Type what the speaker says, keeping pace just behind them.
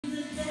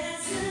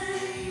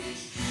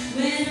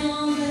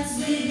what's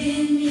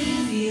within me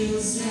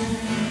feels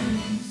right.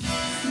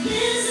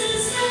 This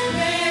is my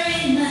prayer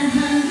in my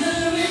hunger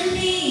and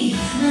need.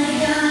 My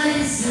God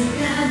is the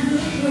God who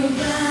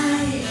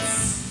provides.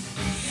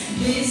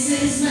 This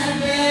is my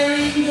prayer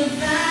in the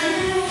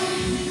fire,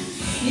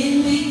 in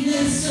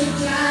weakness to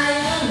cry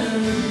all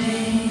over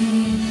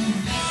pain.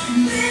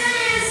 There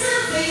is a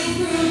faith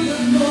proof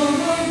of more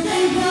hope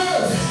than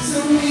gold, so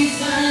we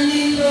find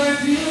it, Lord,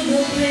 through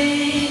the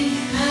pain.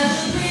 I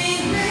will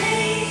bring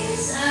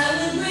grace, I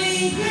will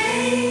bring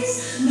grace.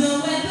 No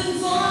weapon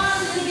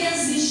formed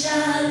against me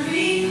shall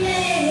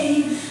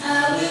remain. I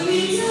will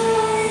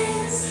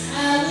rejoice, I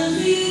will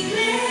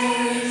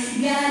declare,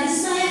 God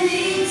is my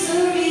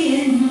victory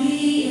and He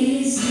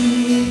is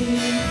here.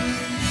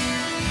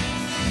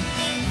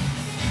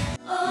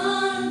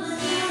 All of my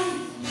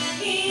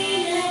life,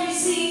 in every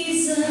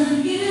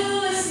season, you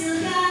are still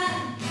God.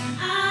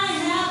 I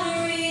have a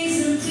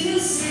reason to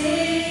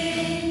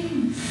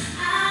sing.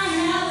 I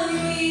have a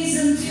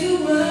reason to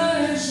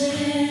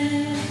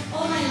worship.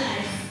 All my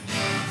life,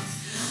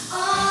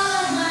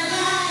 all of my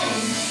life,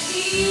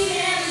 in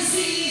every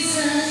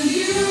season,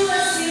 you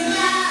are still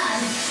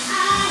God. I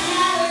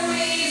have a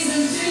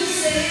reason to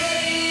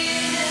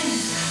sing.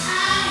 I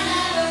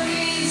have a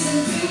reason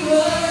to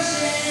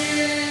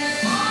worship.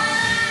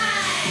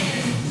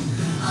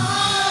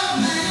 All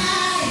my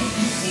life,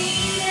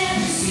 in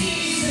every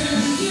season,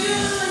 you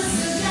are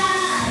still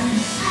God.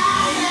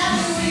 I have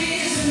a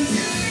reason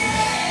to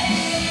sing.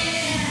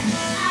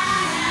 I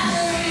have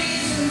a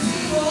reason to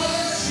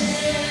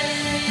worship.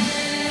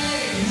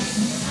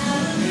 I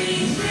will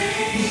bring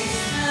praise,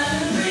 I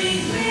will bring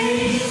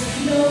praise.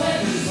 No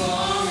weapon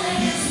formed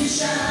against me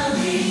shall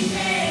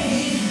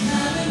remain. I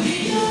will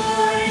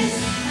rejoice,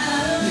 I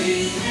will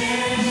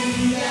declare,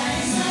 God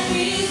is my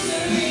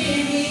victory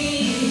and He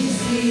is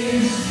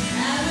here.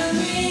 I will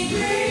bring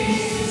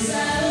praise, I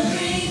will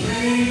bring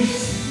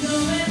praise. No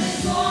weapon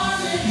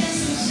formed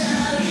against me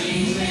shall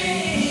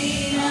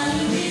remain. I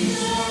will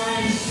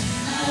rejoice,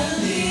 I will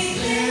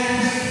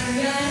declare,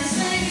 God is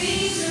my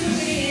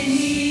victory and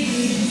He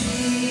is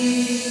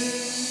here.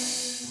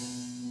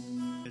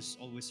 Is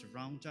always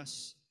around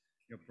us.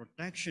 Your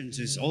protection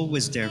is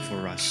always there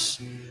for us.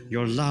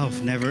 Your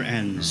love never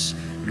ends.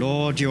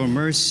 Lord, your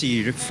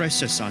mercy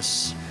refreshes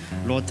us.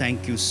 Lord,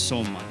 thank you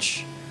so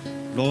much.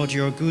 Lord,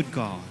 you're a good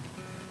God.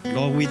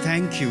 Lord, we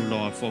thank you,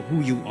 Lord, for who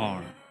you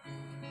are.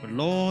 But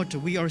Lord,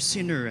 we are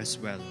sinners as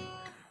well.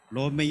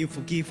 Lord, may you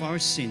forgive our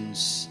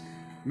sins.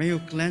 May you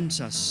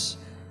cleanse us.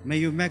 May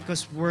you make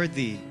us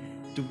worthy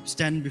to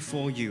stand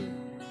before you,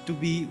 to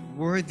be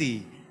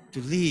worthy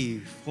to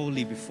live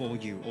holy before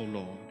you, O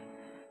Lord.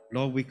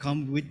 Lord, we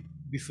come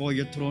before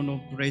your throne of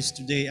grace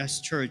today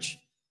as church,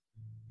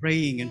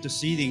 praying,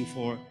 interceding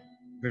for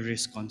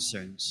various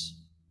concerns.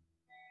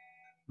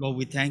 Lord,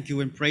 we thank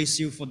you and praise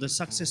you for the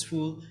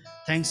successful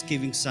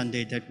Thanksgiving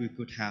Sunday that we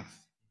could have.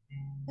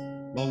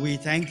 Lord, we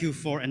thank you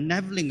for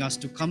enabling us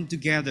to come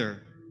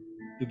together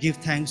to give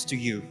thanks to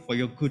you for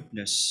your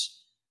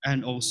goodness,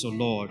 and also,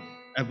 Lord,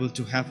 able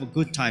to have a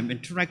good time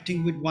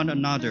interacting with one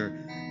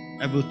another,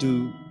 able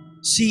to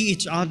see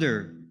each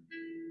other,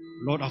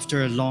 Lord,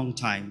 after a long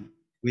time.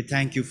 We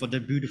thank you for the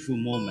beautiful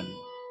moment.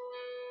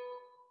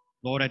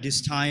 Lord, at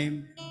this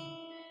time,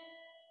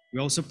 we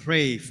also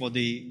pray for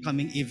the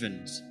coming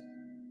events,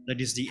 that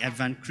is the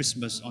Advent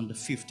Christmas on the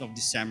 5th of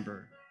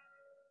December.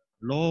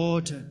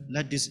 Lord,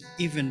 let this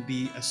event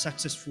be a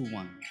successful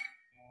one.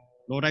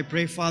 Lord, I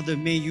pray, Father,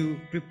 may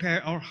you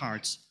prepare our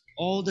hearts,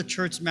 all the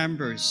church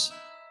members,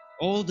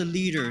 all the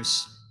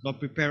leaders, Lord,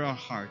 prepare our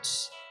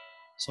hearts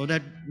so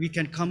that we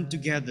can come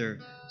together,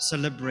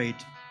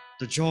 celebrate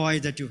the joy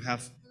that you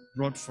have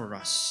brought for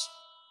us.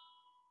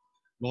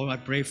 Lord, I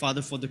pray,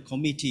 Father, for the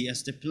committee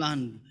as they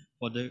plan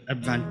for the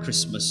Advent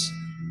Christmas.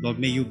 Lord,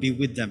 may you be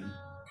with them.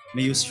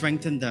 May you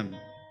strengthen them.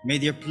 May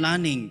their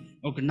planning,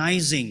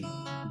 organizing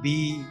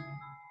be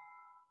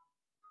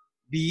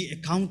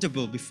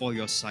accountable before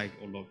your sight,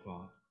 O Lord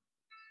God.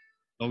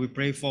 Lord, we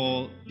pray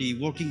for the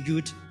working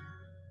youth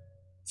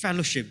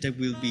fellowship that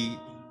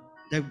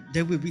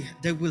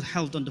will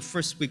held on the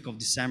first week of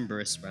December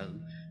as well.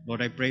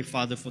 Lord, I pray,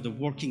 Father, for the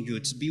working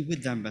youths, be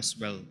with them as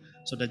well,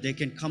 so that they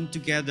can come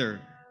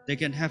together, they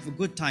can have a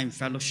good time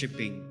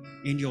fellowshipping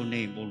in your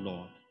name, O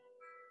Lord.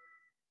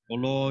 O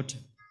Lord,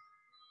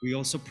 we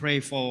also pray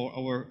for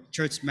our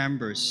church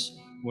members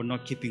who are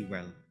not keeping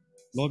well.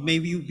 Lord, may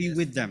you be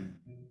with them.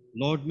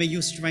 Lord, may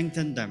you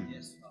strengthen them.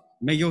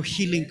 May your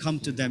healing come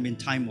to them in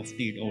time of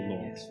need, O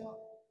Lord.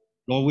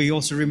 Lord, we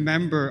also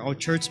remember our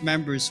church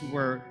members who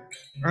are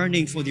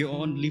earning for their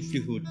own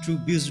livelihood through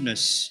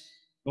business.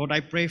 Lord, I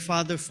pray,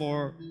 Father,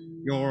 for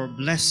your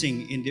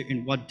blessing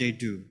in what they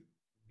do,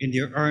 in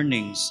their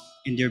earnings,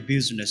 in their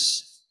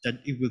business, that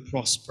it will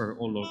prosper,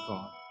 O Lord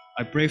God.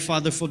 I pray,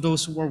 Father, for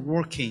those who are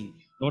working.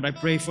 Lord, I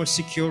pray for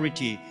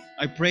security.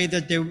 I pray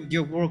that they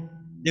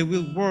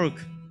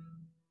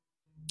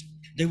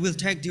will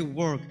take their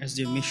work as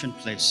their mission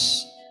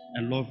place.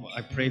 And Lord,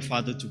 I pray,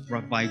 Father, to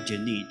provide their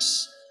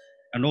needs.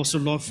 And also,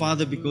 Lord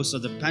Father, because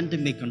of the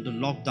pandemic and the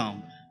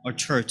lockdown, our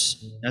church,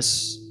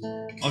 as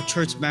our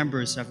church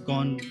members have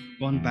gone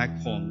back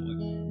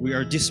home. We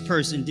are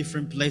dispersed in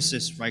different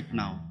places right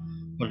now.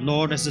 But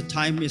Lord, as the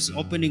time is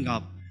opening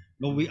up,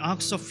 Lord, we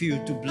ask of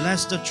you to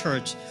bless the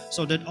church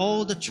so that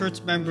all the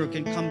church members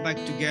can come back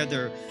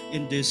together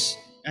in this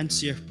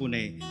NCF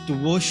Pune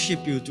to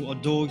worship you, to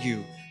adore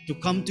you, to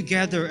come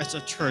together as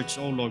a church,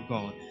 oh Lord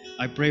God.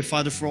 I pray,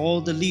 Father, for all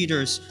the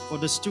leaders, for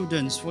the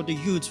students, for the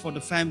youths, for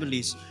the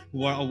families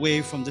who are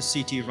away from the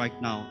city right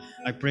now.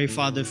 I pray,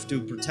 Father,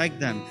 to protect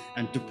them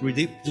and to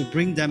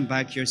bring them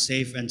back here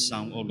safe and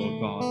sound, oh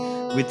Lord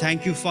God. We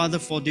thank you, Father,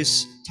 for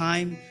this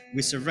time.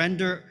 We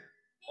surrender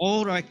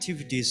all our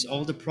activities,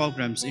 all the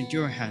programs into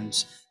your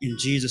hands. In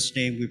Jesus'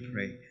 name we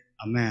pray.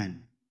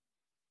 Amen.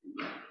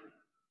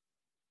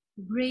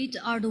 Great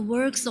are the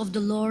works of the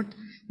Lord,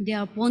 they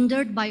are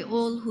pondered by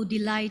all who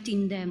delight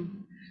in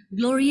them.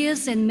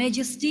 Glorious and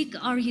majestic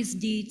are his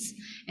deeds,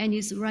 and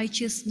his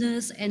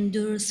righteousness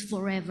endures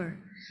forever.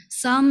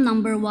 Psalm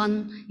number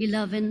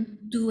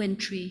 111, 2 and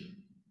 3.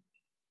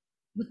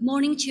 Good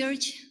morning,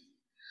 church.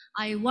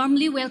 I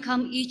warmly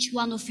welcome each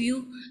one of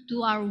you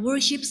to our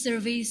worship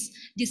service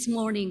this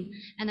morning.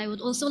 And I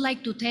would also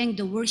like to thank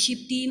the worship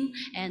team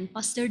and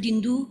Pastor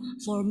Dindu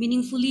for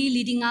meaningfully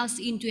leading us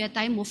into a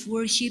time of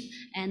worship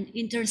and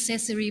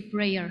intercessory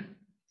prayer.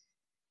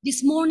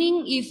 This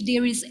morning, if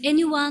there is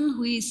anyone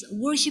who is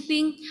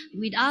worshiping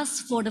with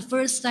us for the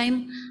first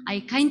time, I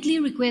kindly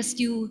request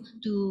you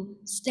to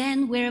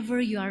stand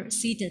wherever you are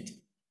seated.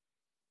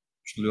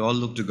 Shall we all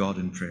look to God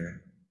in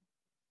prayer?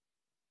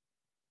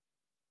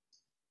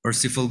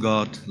 Merciful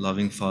God,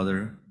 loving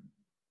Father,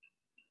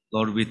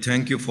 Lord, we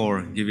thank you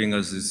for giving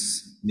us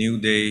this new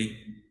day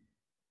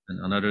and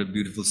another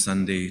beautiful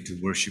Sunday to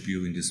worship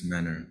you in this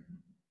manner.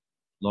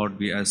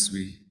 Lord, as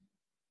we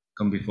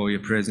come before your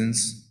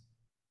presence,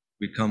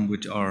 we come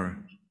with our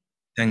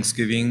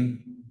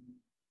thanksgiving,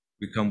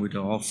 we come with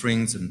our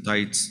offerings and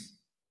tithes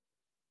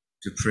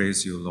to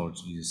praise you, Lord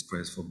Jesus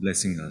Christ, for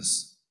blessing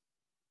us.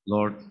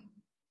 Lord,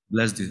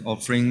 bless the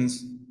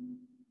offerings,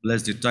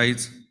 bless the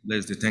tithes,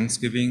 bless the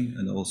thanksgiving,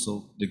 and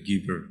also the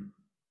giver,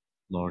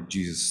 Lord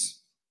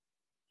Jesus.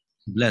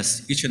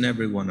 Bless each and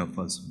every one of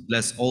us.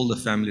 Bless all the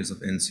families of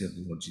NCF,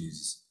 Lord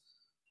Jesus.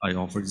 I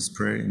offer this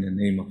prayer in the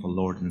name of our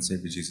Lord and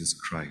Savior Jesus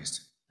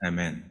Christ.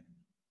 Amen.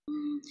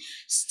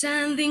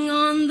 Standing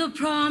on the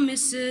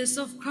promises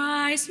of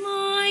Christ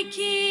my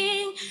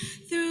King,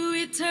 through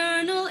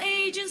eternal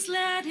ages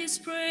let his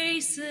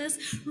praises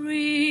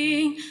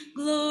ring.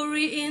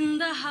 Glory in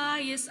the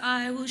highest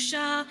I will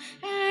shout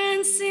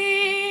and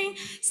sing.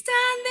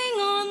 Standing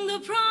on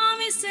the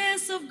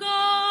promises of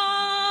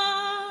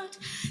God.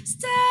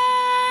 Standing,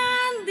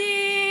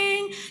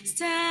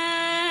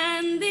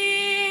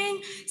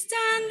 standing,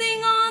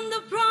 standing on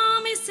the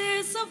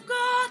promises of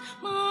God,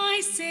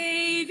 my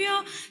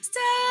Savior.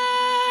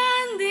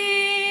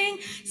 Standing,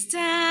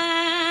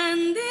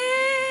 standing,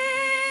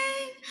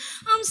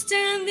 I'm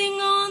standing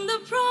on the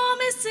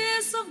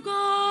promises of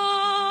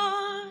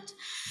God,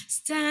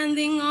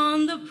 standing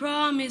on the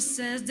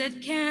promises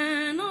that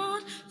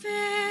cannot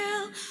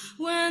fail.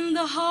 When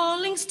the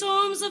howling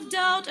storms of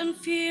doubt and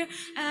fear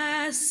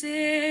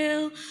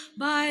assail,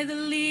 by the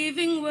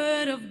living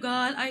word of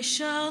God I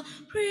shall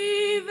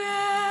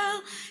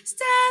prevail,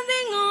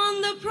 standing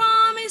on the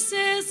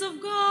promises of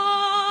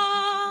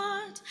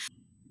God.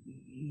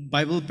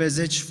 Bible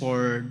passage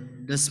for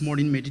this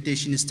morning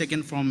meditation is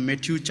taken from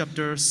Matthew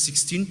chapter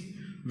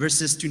 16,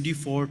 verses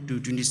 24 to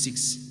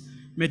 26.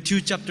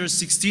 Matthew chapter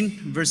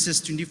 16,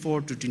 verses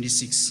 24 to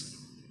 26.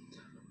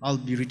 I'll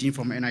be reading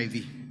from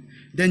NIV.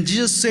 Then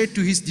Jesus said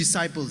to his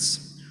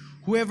disciples,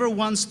 "Whoever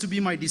wants to be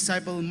my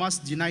disciple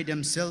must deny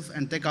themselves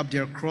and take up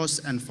their cross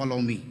and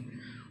follow me.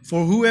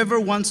 For whoever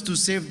wants to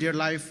save their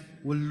life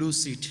will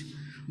lose it,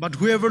 but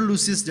whoever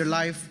loses their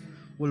life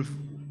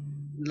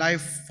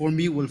for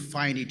me will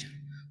find it.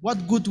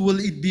 What good will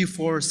it be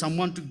for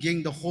someone to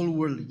gain the whole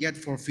world yet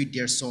forfeit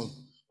their soul?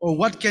 Or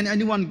what can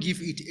anyone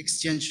give in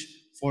exchange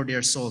for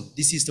their soul?"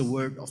 This is the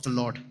word of the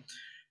Lord.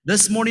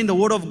 This morning, the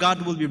word of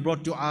God will be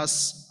brought to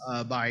us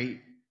by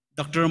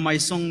Dr.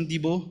 Maisong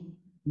Dibo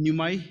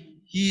Nyumai.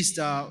 He is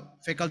the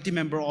faculty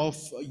member of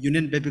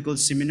Union Biblical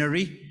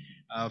Seminary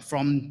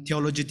from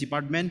Theology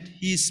Department.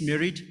 He is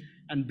married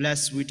and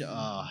blessed with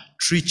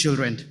 3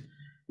 children.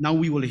 Now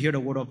we will hear the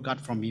word of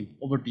God from him.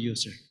 Over to you,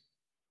 sir.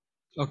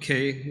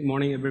 Okay, good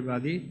morning,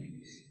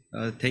 everybody.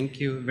 Thank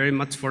you very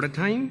much for the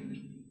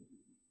time.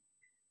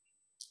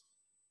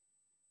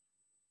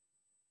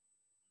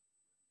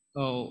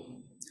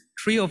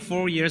 3 or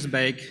 4 years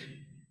back,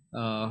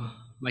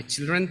 my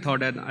children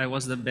thought that I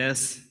was the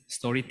best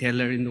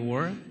storyteller in the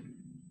world,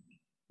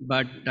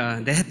 but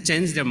they have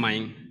changed their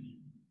mind.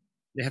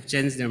 They have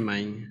changed their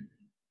mind.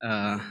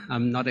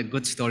 I'm not a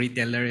good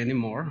storyteller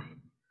anymore.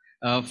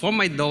 For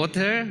my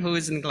daughter, who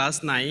is in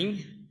class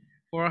 9,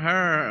 for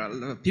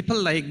her,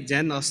 people like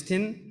Jane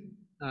Austen,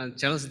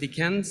 Charles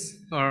Dickens,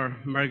 or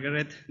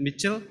Margaret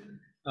Mitchell,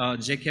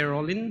 J.K.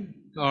 Rowling,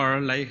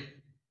 or like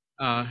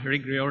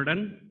Rick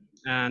Riordan,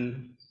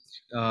 and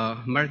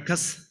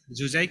Marcus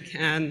Zusak,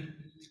 and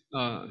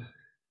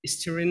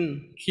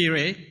Stirin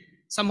Kire.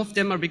 Some of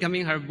them are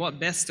becoming her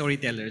best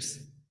storytellers.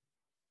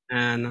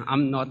 And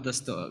I'm not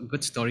the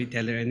good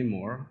storyteller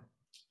anymore.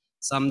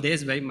 Some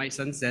days back, my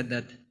son said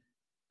that,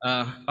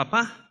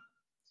 Papa,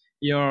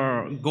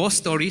 your ghost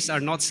stories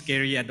are not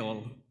scary at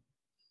all.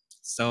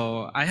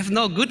 So I have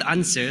no good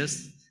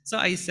answers. So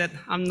I said,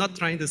 I'm not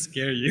trying to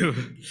scare you.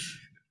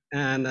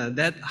 And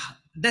that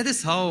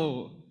is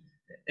how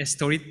a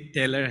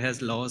storyteller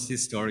has lost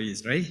his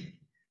stories, right?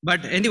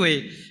 But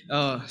anyway,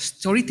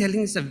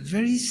 storytelling is a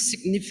very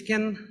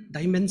significant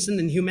dimension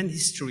in human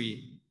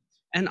history.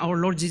 And our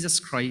Lord Jesus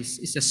Christ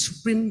is a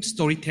supreme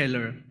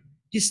storyteller.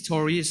 His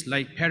stories,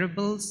 like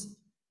parables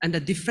and the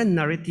different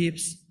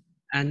narratives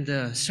and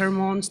the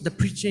sermons, the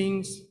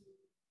preachings,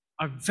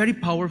 are very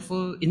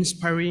powerful,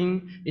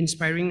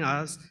 inspiring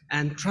us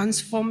and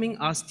transforming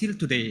us till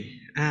today.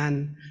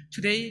 And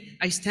today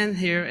I stand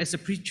here as a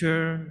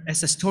preacher,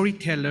 as a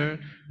storyteller,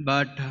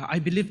 but I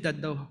believe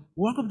that the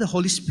work of the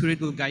Holy Spirit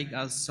will guide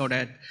us so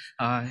that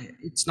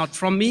it's not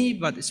from me,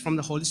 but it's from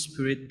the Holy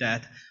Spirit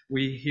that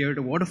we hear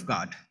the word of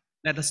God.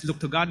 Let us look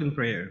to God in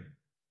prayer.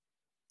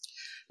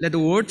 Let the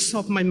words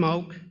of my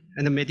mouth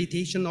and the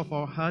meditation of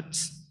our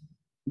hearts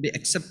be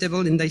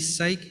acceptable in thy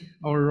sight,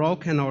 our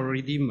rock and our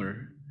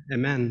redeemer.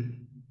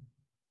 Amen.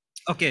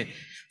 Okay,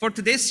 for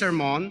today's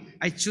sermon,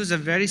 I choose a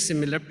very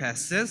similar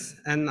passage,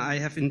 and I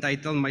have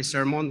entitled my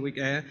sermon with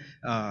a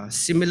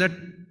similar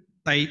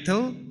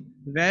title,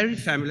 very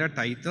familiar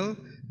title.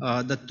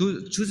 The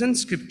chosen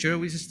scripture,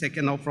 which is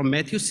taken out from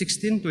Matthew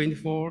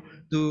 16:24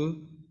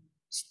 to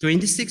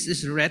 26,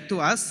 is read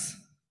to us,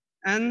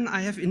 and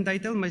I have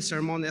entitled my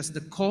sermon as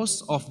The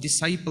Cost of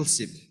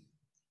Discipleship.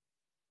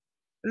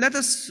 Let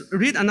us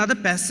read another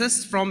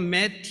passage from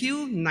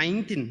Matthew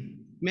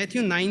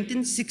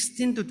 19,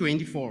 16 to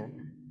 24.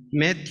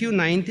 Matthew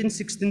 19,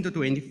 16 to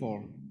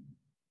 24.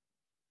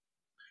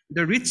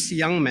 The rich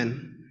young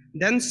man.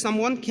 Then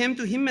someone came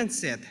to him and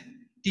said,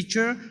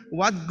 Teacher,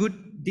 what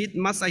good deed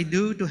must I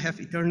do to have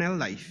eternal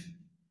life?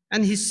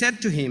 And he said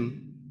to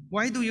him,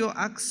 Why do you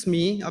ask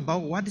me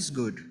about what is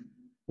good?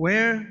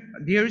 Where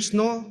there is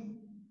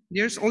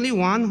only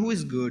one who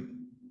is good.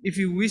 If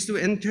you wish to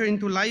enter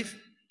into life,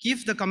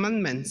 keep the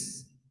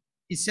commandments.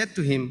 He said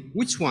to him,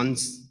 Which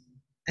ones?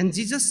 And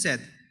Jesus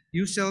said,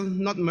 You shall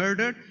not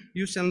murder,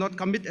 you shall not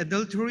commit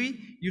adultery,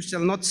 you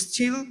shall not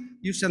steal,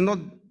 you shall not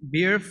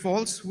bear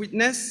false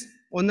witness,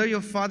 honor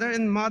your father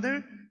and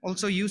mother,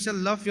 also you shall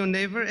love your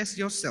neighbor as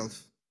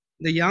yourself.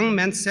 The young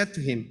man said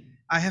to him,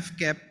 I have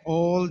kept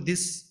all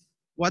this,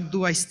 what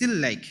do I still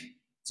lack?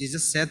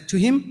 Jesus said to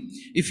him,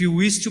 If you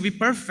wish to be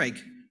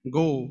perfect,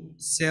 go,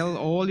 sell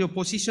all your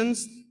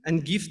possessions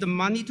and give the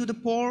money to the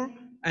poor,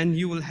 and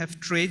you will have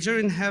treasure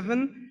in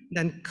heaven,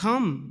 then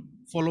come,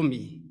 follow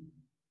me.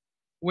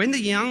 When the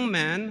young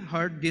man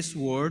heard this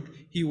word,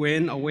 he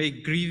went away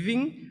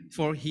grieving,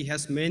 for he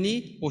has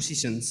many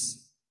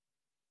possessions.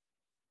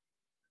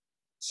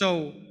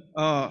 So,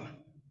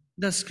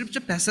 the scripture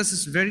passage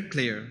is very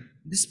clear.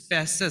 This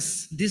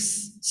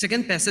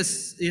second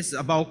passage is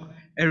about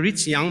a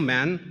rich young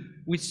man,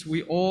 which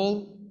we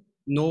all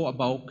know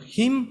about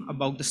him,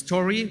 about the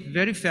story,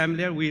 very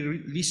familiar.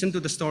 We listen to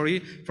the story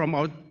from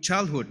our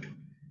childhood.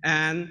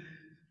 And,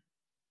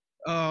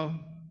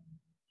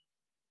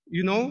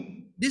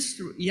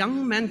 this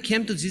young man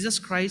came to Jesus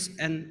Christ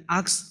and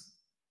asked,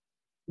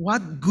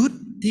 What good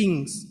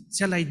things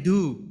shall I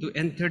do to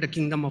enter the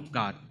kingdom of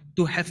God,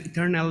 to have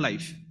eternal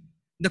life?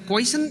 The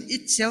question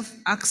itself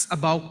asks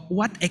about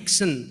what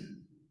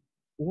action,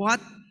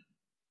 what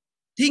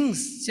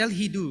things shall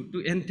he do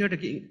to enter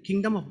the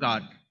kingdom of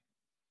God?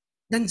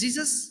 Then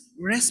Jesus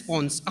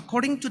responds,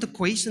 according to the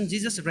question,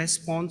 Jesus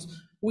responds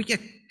with a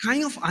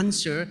kind of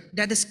answer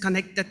that is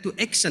connected to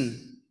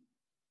action.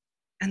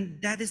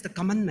 And that is the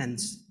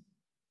commandments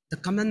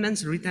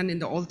written in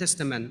the Old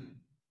Testament.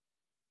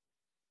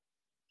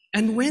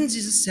 And when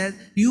Jesus said,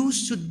 you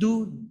should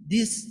do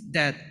this,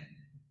 that,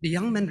 the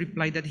young man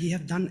replied that he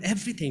have done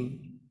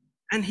everything.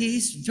 And he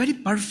is very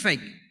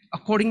perfect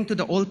according to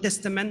the Old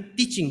Testament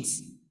teachings,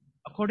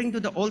 according to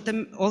the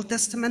Old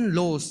Testament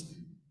laws.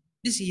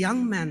 This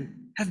young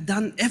man have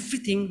done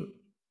everything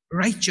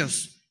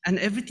righteous and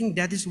everything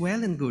that is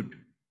well and good.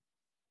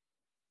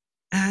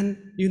 And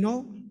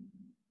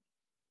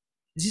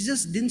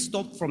Jesus didn't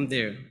stop from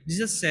there.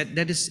 Jesus said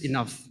that is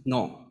enough.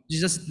 No,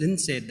 Jesus didn't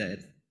say that.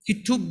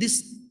 He took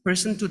this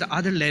person to the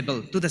other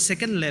level, to the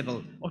second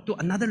level, or to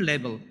another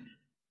level.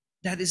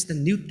 That is the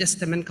New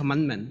Testament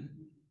commandment.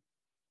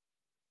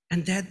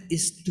 And that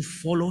is to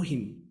follow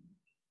him.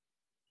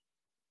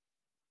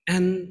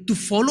 And to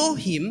follow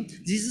him,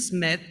 Jesus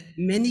met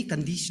many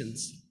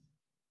conditions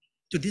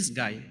to this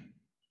guy.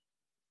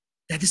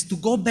 That is to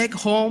go back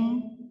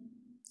home,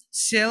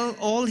 sell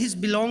all his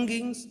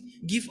belongings,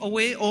 give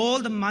away all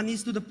the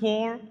monies to the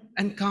poor,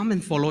 and come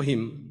and follow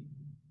him.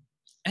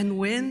 And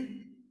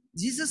when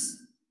Jesus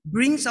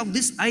brings out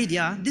this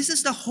idea, this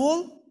is the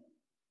whole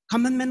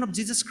commandment of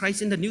Jesus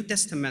Christ in the New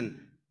Testament.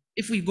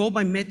 If we go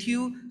by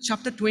Matthew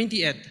chapter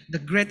 28, the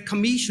Great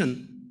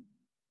Commission,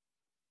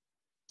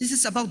 this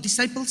is about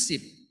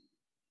discipleship.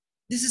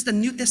 This is the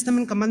New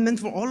Testament commandment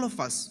for all of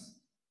us,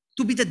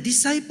 to be the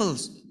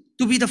disciples,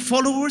 to be the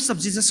followers of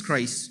Jesus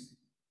Christ.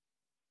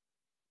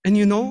 And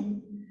you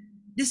know,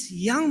 this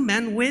young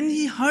man, when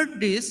he heard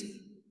this,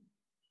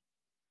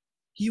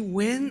 he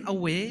went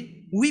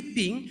away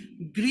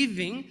weeping,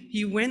 grieving.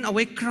 He went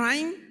away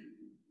crying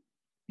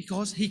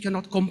because he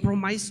cannot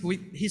compromise with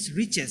his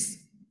riches.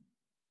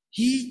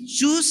 He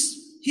chose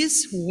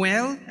his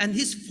wealth and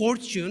his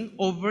fortune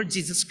over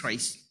Jesus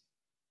Christ.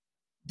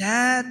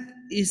 That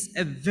is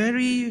a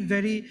very,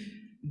 very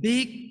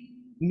big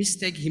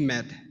mistake he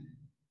made.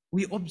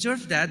 We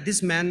observe that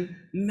this man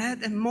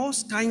made a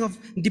most kind of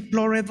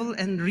deplorable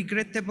and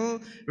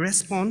regrettable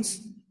response,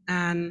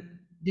 and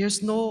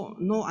there's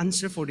no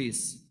answer for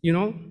this. You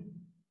know,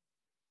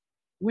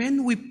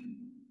 when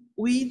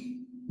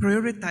we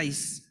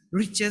prioritize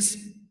riches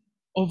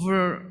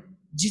over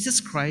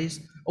Jesus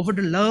Christ, over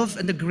the love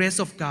and the grace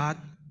of God,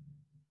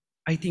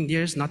 I think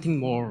there's nothing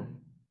more,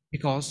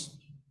 because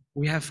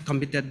we have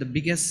committed the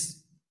biggest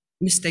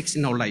mistakes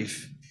in our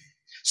life.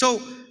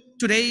 So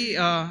today,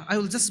 I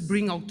will just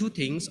bring out two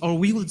things, or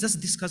we will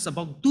just discuss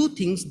about two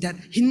things that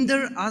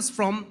hinder us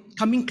from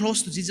coming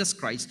close to Jesus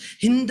Christ,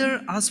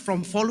 hinder us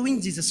from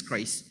following Jesus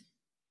Christ.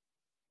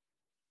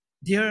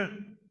 There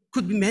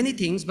could be many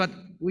things, but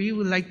we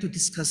would like to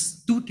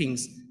discuss two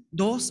things.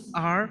 Those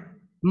are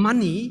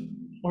money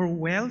or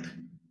wealth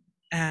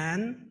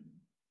and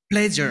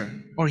pleasure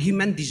or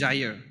human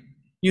desire.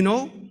 You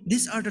know,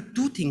 these are the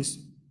two things,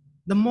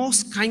 the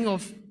most kind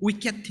of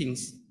wicked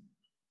things.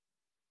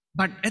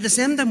 But at the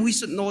same time, we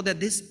should know that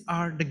these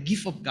are the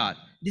gift of God.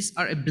 These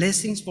are a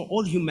blessings for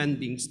all human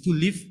beings to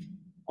live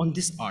on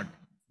this earth.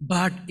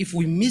 But if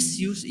we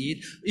misuse it,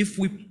 if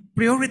we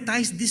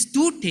prioritize these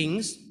two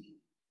things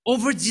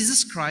over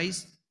Jesus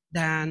Christ,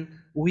 then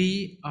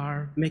we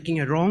are making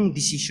a wrong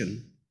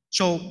decision.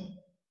 So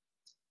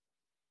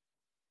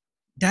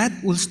that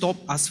will stop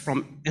us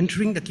from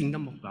entering the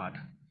kingdom of God.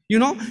 You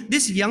know,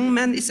 this young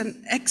man is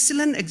an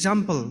excellent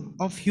example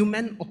of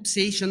human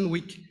obsession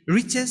with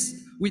riches,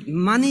 with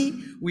money,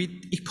 with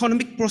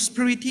economic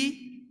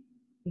prosperity.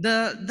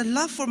 The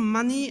love for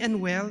money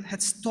and wealth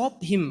had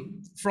stopped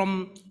him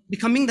from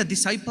becoming the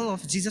disciple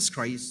of Jesus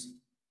Christ.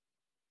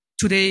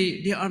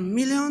 Today, there are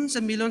millions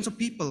and millions of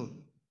people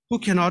who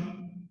cannot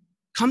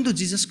come to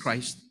Jesus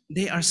Christ.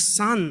 They are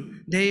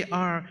shunned, they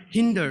are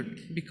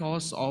hindered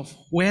because of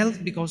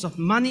wealth, because of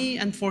money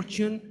and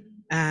fortune,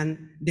 and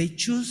they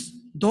choose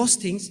those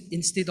things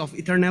instead of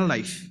eternal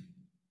life.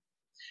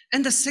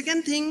 And the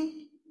second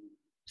thing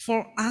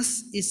for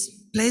us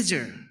is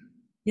pleasure.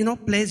 You know,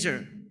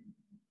 pleasure.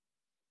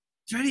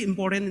 Very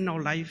important in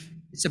our life.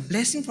 It's a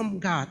blessing from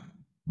God.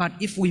 But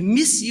if we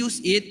misuse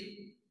it,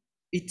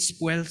 it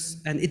spoils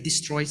and it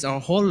destroys our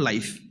whole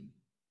life.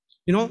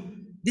 You know,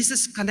 this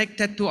is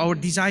connected to our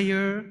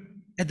desire,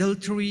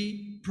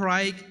 adultery,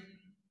 pride,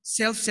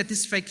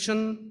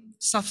 self-satisfaction,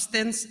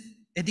 substance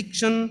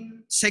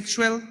addiction,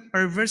 sexual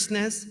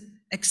perverseness,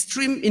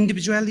 extreme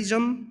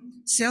individualism,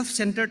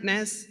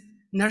 self-centeredness,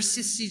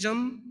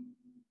 narcissism,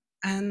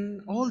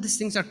 and all these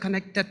things are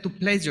connected to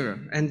pleasure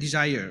and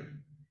desire.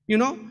 You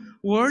know,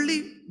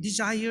 worldly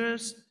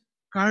desires,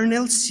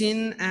 carnal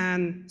sin,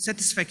 and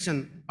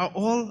satisfaction are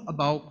all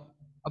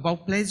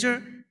about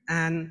pleasure,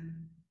 and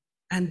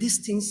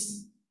these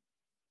things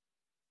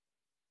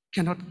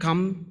cannot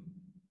come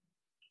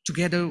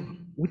together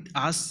with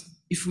us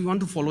if we want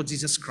to follow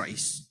Jesus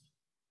Christ.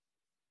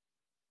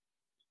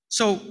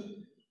 So,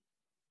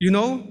 you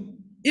know,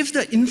 if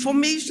the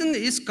information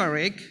is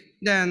correct,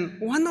 then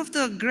one of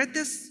the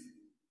greatest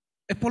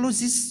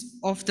apologists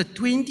of the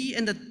 20th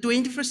and the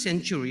 21st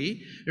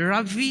century,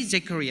 Ravi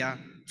Zachariah,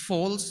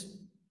 falls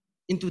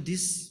into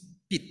this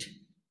pit.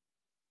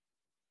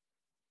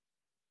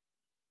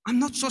 I'm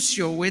not so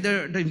sure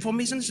whether the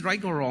information is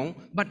right or wrong,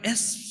 but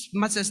as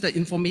much as the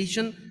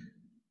information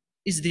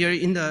is there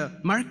in the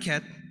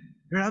market,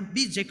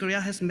 Rabbi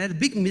Zechariah has made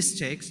big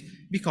mistakes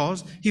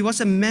because he was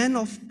a man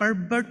of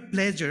pervert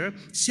pleasure,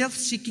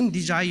 self-seeking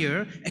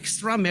desire,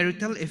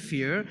 extramarital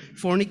affair,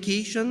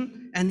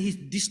 fornication, and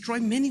he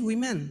destroyed many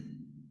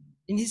women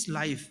in his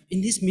life,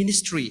 in his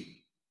ministry.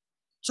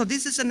 So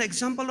this is an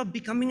example of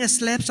becoming a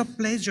slave of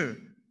pleasure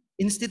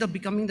instead of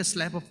becoming the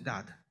slave of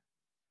God.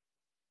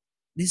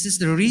 This is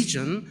the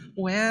reason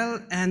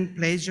wealth and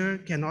pleasure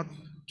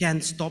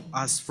can stop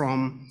us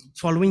from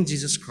following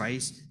Jesus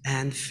Christ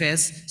and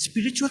face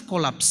spiritual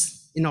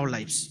collapse in our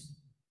lives.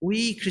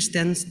 We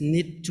Christians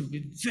need to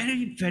be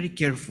very, very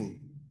careful.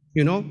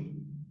 You know,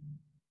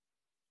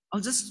 I'll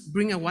just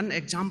bring one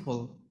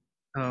example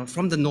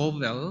from the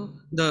novel,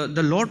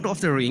 The Lord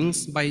of the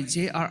Rings by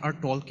J.R.R.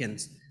 Tolkien.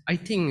 I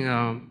think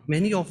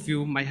many of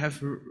you might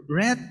have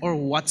read or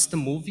watched the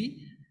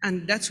movie,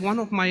 and that's one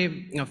of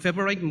my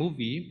favorite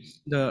movie,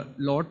 The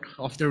Lord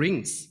of the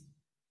Rings.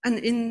 And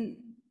in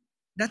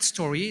that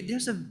story,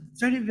 there's a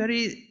very,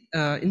 very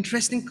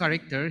interesting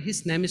character.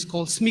 His name is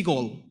called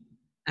Smeagol.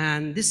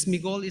 And this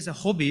Smeagol is a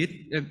hobbit,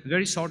 a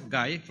very short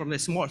guy from a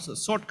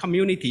short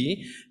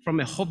community, from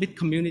a hobbit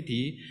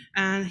community.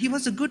 And he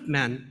was a good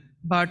man.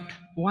 But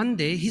one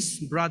day, his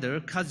brother,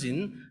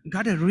 cousin,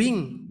 got a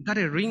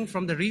ring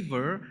from the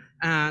river.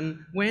 And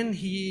when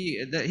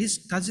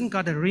his cousin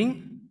got a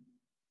ring,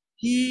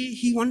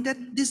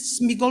 this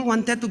Miguel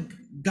wanted to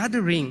get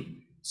a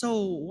ring.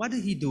 So what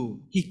did he do?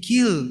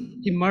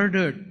 He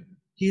murdered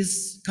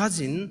his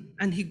cousin,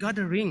 and he got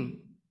a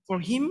ring for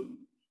him.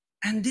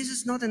 And this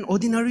is not an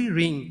ordinary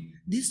ring.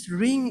 This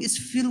ring is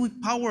filled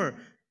with power,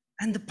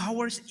 and the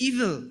power is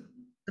evil.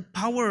 The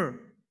power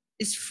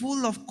is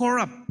full of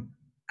corrupt,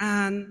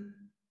 and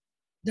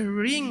the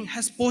ring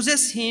has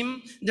possessed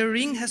him. The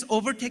ring has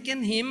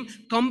overtaken him,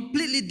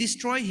 completely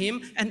destroyed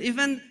him, and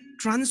even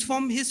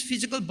transformed his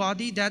physical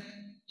body, that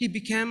he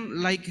became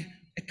like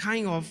a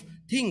kind of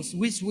things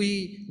which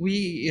we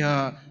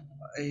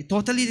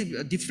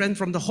totally different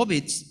from the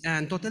hobbits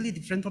and totally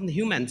different from the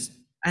humans.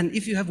 And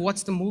if you have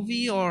watched the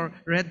movie or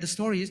read the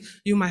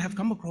stories, you might have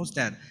come across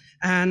that.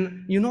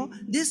 And you know,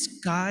 this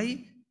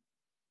guy,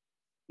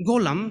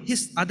 Golem,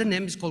 his other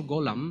name is called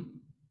Golem,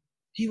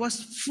 he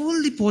was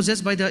fully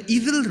possessed by the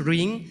evil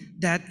ring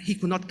that he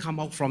could not come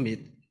out from it.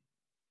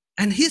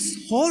 And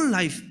his whole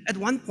life, at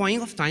one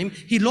point of time,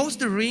 he lost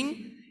the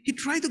ring. He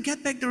tried to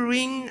get back the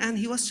ring, and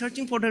he was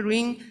searching for the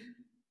ring.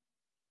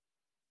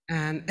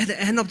 And at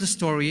the end of the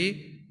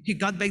story, he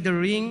got back the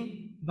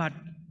ring, but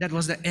that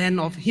was the end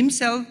of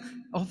himself,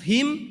 of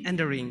him and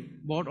the ring.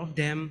 Both of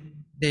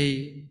them,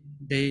 they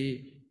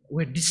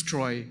were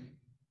destroyed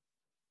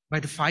by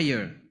the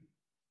fire.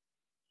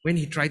 When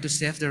he tried to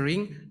save the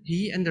ring,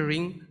 he and the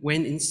ring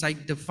went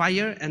inside the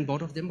fire, and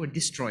both of them were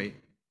destroyed.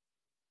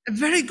 A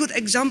very good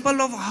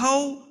example of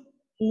how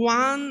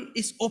one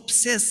is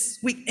obsessed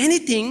with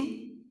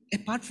anything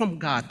apart from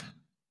God.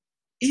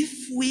 If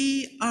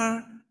we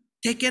are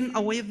taken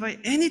away by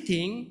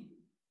anything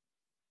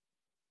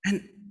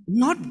and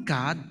not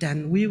God,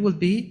 then we will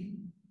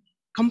be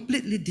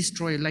completely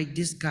destroyed, like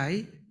this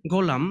guy,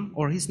 Golem,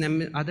 or his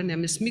other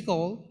name is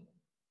Michael,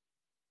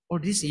 or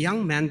this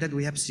young man that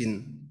we have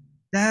seen.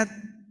 That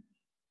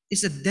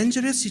is a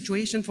dangerous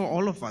situation for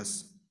all of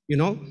us, you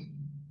know.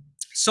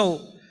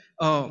 So,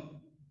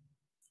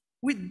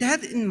 with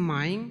that in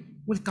mind,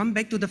 we'll come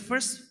back to the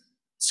first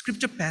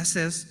scripture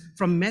passage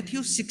from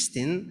Matthew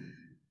 16,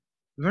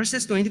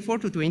 verses 24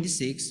 to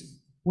 26,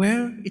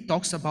 where it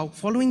talks about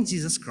following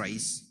Jesus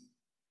Christ.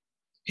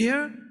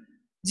 Here,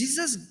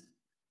 Jesus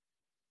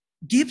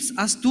gives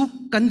us two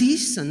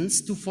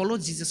conditions to follow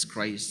Jesus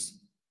Christ.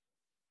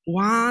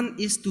 One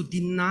is to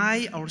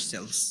deny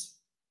ourselves,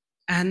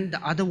 and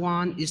the other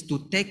one is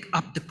to take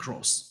up the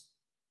cross.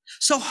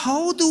 So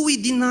how do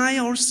we deny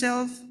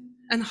ourselves,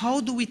 and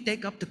how do we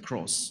take up the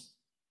cross?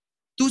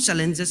 Two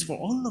challenges for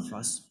all of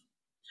us.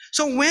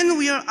 So when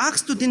we are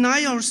asked to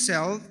deny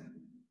ourselves,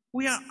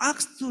 we are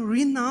asked to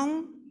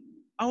renounce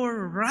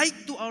our right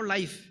to our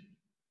life.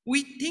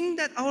 We think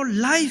that our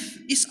life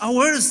is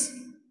ours,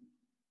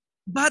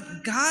 but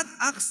God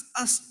asks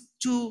us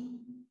to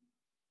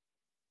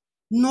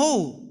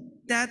know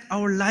that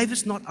our life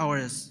is not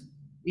ours.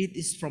 It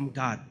is from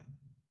God.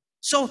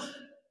 So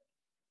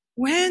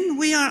when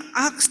we are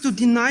asked to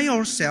deny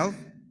ourselves,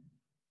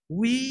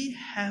 we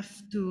have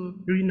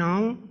to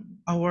renounce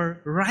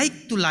our right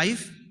to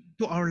life,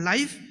 to our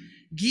life,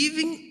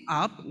 giving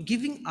up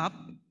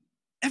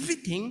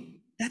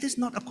everything that is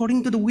not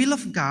according to the will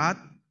of God,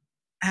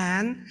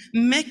 and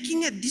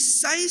making a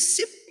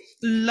decisive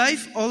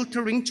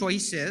life-altering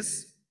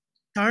choices,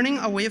 turning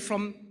away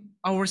from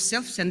our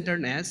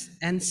self-centeredness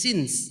and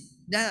sins.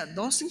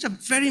 Those things are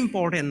very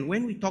important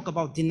when we talk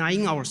about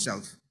denying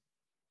ourselves.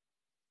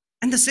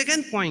 And the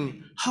second point,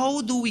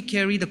 how do we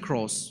carry the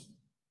cross?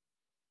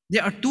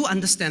 There are two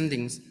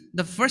understandings.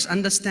 The first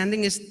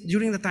understanding is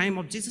during the time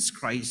of Jesus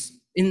Christ,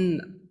 in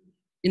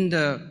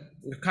the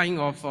kind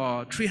of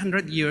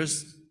 300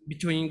 years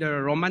between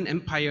the Roman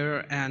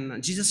Empire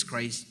and Jesus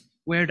Christ,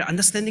 where the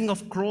understanding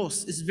of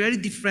cross is very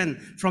different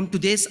from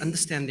today's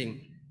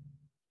understanding.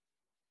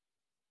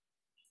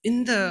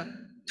 In the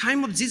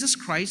time of Jesus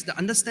Christ, the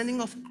understanding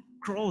of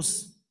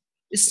cross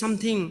is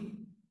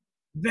something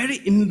very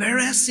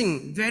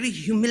embarrassing, very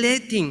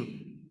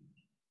humiliating.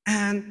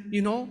 And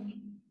you know,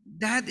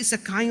 that is a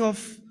kind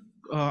of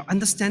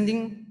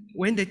understanding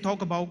when they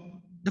talk about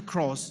the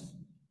cross.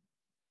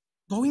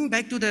 Going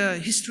back to the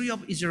history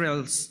of the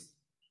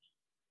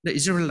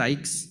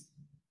Israelites,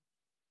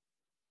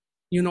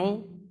 you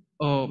know,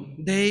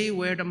 they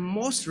were the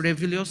most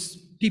rebellious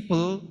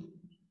people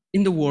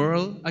in the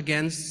world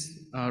against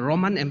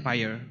Roman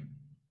Empire.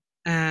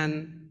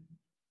 And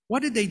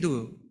what did they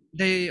do?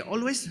 They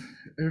always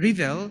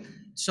rebel.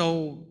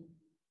 So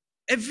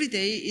every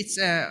day it's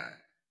a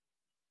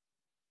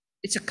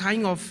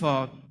kind of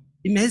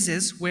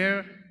images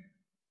where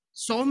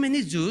so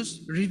many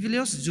Jews,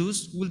 rebellious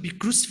Jews, will be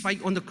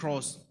crucified on the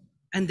cross,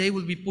 and they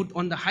will be put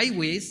on the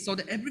highways so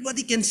that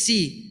everybody can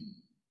see.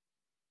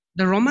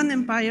 The Roman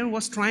Empire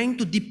was trying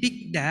to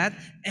depict that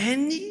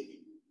any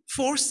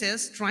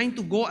forces trying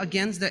to go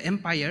against the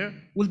empire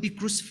will be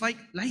crucified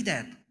like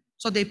that.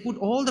 So they put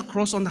all the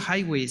cross on the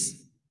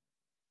highways.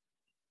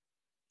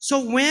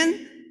 So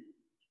when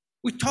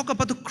we talk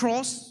about the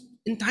cross,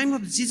 in time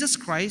of Jesus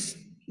Christ,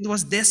 it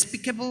was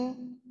despicable.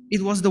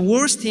 It was the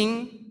worst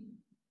thing,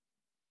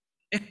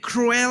 a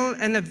cruel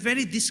and a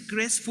very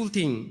disgraceful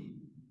thing,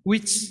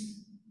 which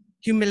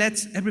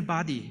humiliates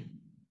everybody.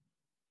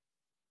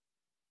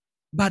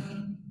 But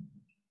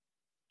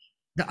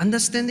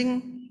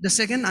the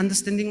second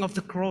understanding of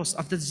the cross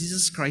after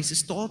Jesus Christ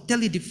is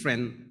totally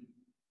different.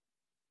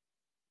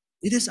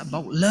 It is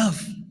about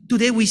love.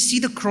 Today we see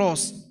the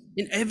cross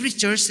in every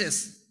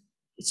churches.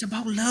 It's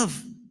about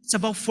love. It's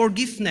about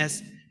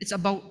forgiveness. It's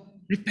about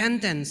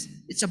repentance.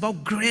 It's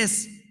about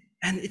grace.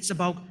 And it's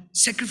about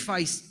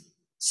sacrifice,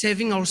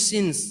 saving our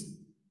sins,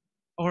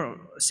 or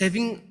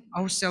saving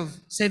ourselves,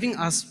 saving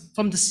us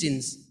from the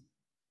sins,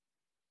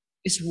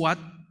 is what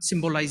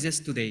symbolizes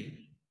today.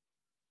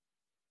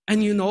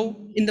 And you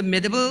know, in the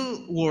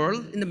medieval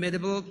world, in the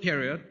medieval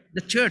period,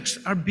 the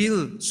churches are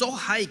built so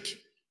high.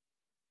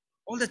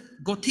 All the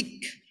Gothic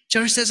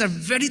churches are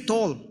very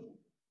tall.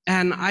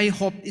 And I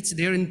hope it's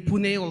there in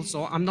Pune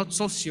also. I'm not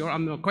so sure.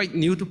 I'm quite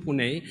new to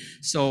Pune.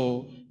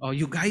 So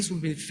you guys will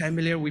be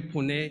familiar with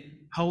Pune,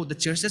 how the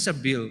churches are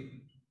built.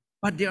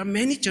 But there are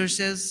many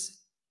churches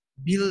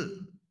built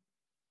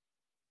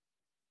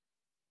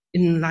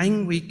in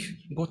line with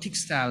Gothic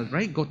style,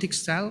 right? Gothic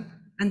style.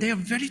 And they are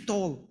very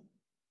tall.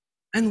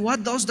 And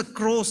what does the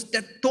cross,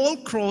 that tall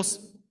cross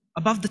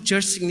above the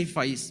church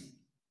signifies?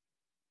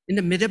 In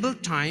the medieval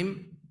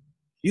time,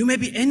 you may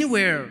be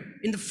anywhere,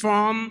 in the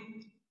farm,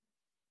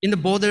 in the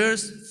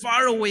borders,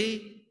 far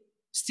away,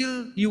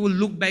 still you will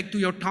look back to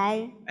your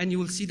town and you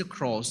will see the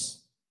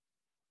cross.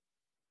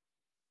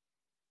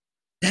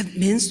 That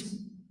means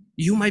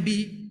you might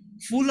be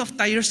full of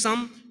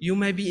tiresome, you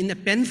might be in a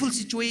painful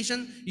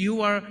situation,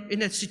 you are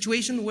in a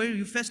situation where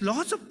you face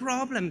lots of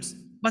problems,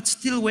 but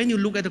still when you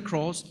look at the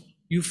cross,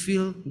 you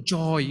feel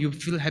joy, you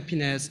feel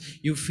happiness,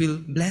 you feel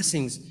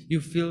blessings,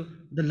 you feel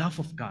the love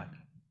of God.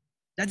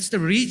 That is the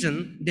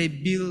reason they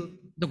build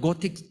the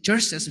Gothic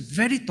churches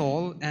very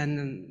tall,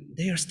 and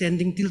they are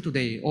standing till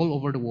today all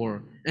over the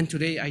world. And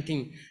today, I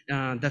think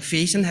the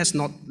fashion has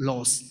not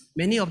lost.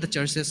 Many of the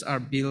churches are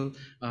built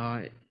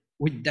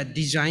with that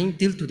design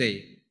till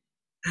today.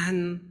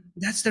 And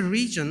that's the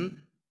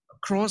reason a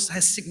cross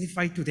has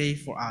signified today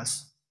for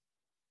us.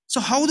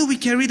 So how do we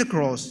carry the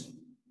cross?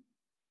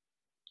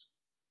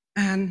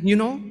 And you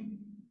know,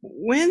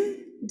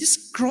 when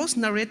this cross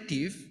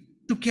narrative,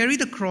 to carry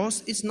the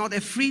cross is not a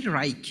free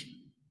ride.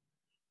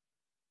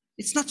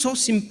 It's not so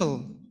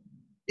simple.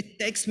 It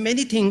takes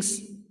many things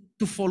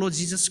to follow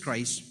Jesus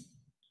Christ.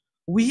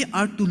 We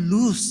are to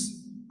lose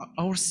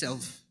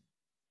ourselves.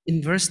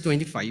 In verse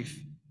 25,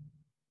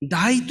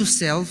 die to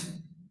self,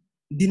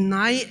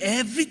 deny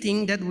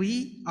everything that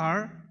we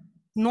are,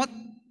 not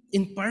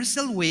in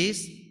partial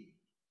ways,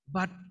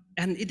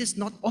 and it is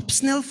not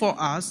optional for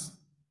us.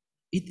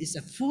 It is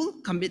a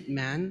full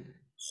commitment,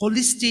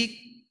 holistic,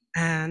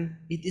 and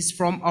it is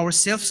from our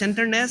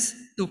self-centeredness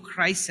to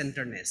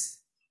Christ-centeredness.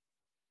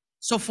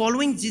 So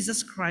following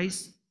Jesus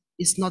Christ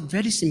is not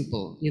very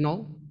simple, you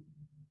know.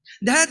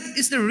 That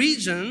is the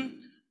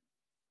reason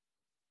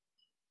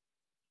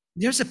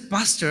there was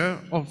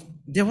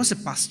a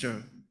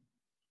pastor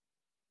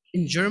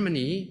in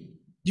Germany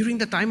during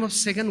the time of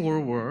Second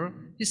World War.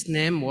 His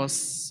name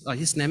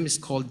is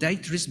called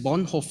Dietrich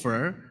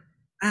Bonhoeffer,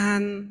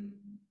 and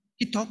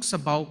he talks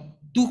about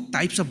two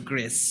types of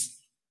grace.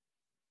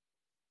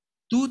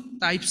 Two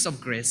types of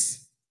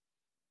grace.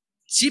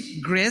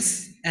 Cheap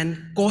grace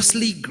and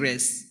costly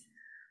grace.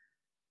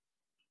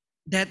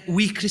 That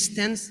we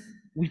Christians,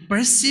 we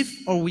perceive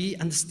or we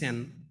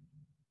understand.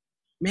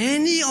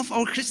 Many of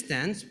our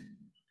Christians,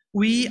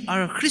 we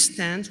are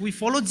Christians, we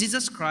follow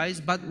Jesus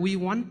Christ, but we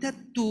wanted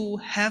to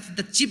have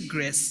the cheap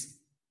grace.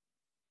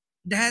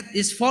 That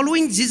is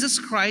following Jesus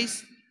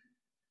Christ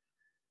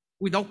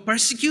without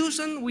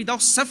persecution,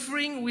 without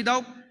suffering,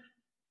 without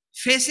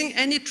facing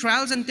any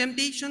trials and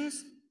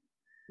temptations.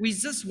 We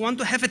just want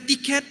to have a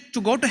ticket to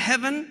go to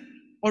heaven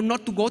or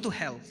not to go to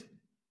hell.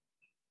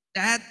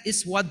 That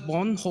is what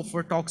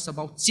Bonhoeffer talks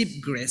about,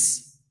 cheap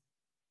grace.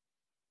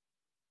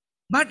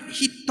 But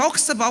he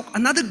talks about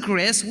another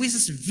grace which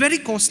is very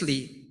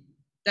costly.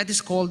 That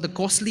is called the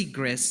costly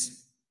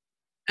grace.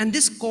 And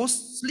this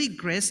costly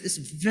grace is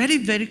very,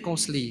 very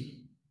costly.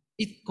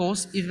 It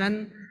costs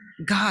even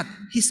God,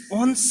 his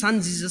own Son,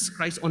 Jesus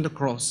Christ, on the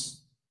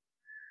cross.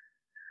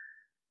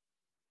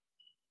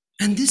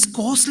 And this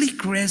costly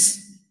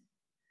grace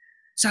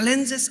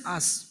challenges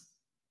us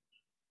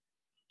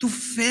to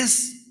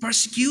face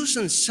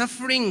persecutions,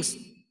 sufferings,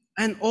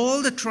 and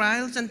all the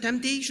trials and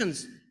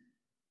temptations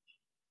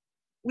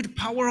with the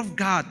power of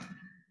God.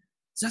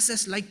 Just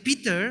as like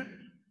Peter,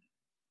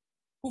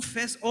 who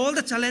faced all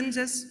the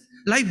challenges,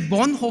 like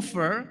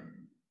Bonhoeffer,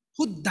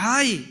 who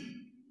died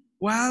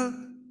while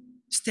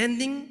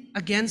standing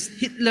against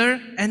Hitler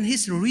and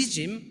his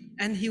regime,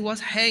 and he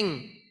was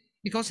hanged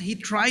because he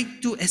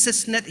tried to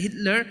assassinate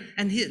Hitler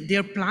and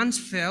their plans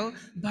fell,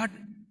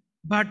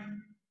 but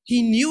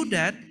he knew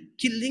that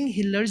killing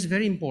Hitler is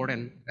very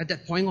important at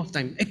that point of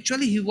time.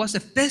 Actually, he was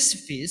a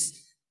pacifist,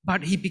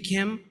 but he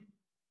became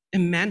a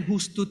man who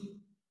stood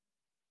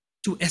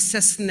to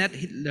assassinate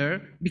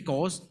Hitler,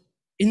 because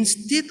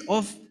instead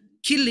of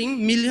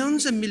killing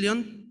millions and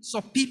millions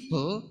of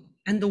people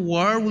and the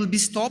war will be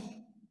stopped,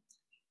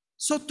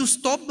 so to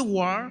stop the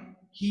war,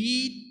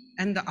 he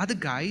and the other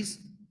guys,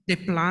 they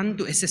planned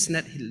to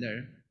assassinate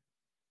Hitler.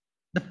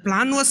 The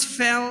plan was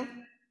failed,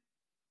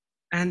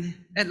 and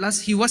at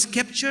last he was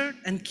captured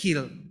and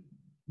killed.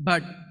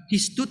 But he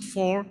stood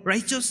for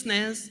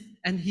righteousness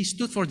and he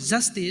stood for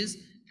justice,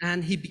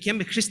 and he became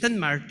a Christian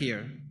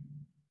martyr.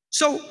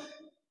 So,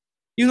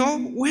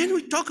 when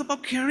we talk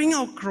about carrying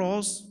our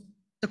cross,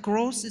 the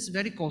cross is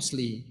very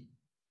costly.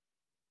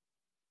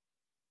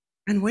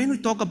 And when we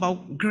talk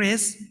about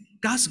grace,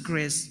 God's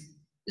grace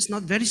is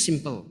not very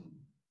simple.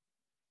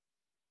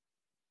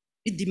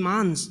 It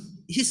demands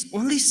His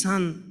only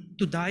Son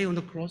to die on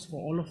the cross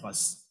for all of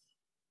us.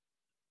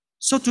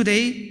 So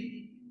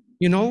today,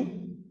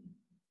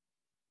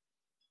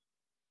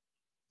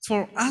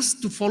 for us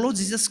to follow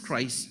Jesus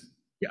Christ,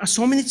 there are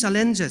so many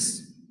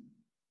challenges.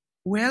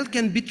 Wealth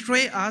can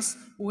betray us,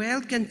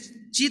 wealth can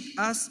cheat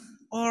us,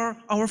 or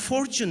our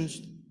fortunes,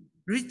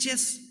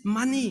 riches,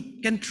 money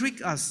can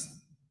trick us.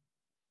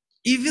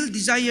 Evil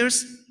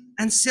desires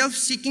and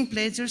self-seeking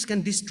pleasures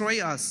can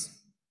destroy us.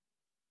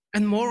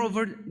 And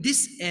moreover,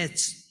 this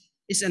age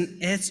is an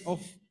age of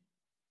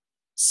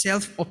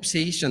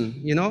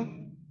self-obsession,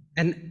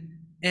 an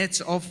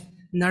age of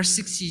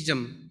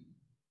narcissism,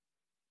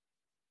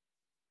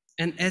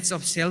 an age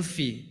of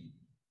selfie.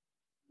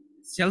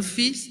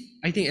 Selfies,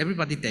 I think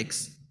everybody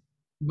takes.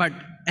 But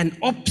an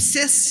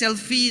obsessed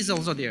selfie is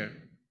also there,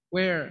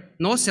 where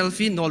no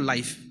selfie, no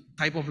life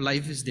type of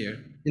life is there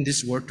in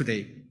this world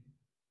today.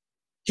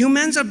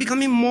 Humans are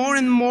becoming more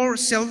and more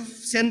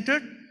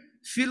self-centered,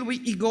 filled with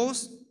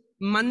egos,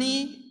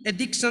 money,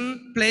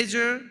 addiction,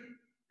 pleasure,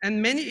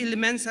 and many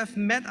elements have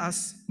made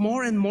us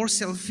more and more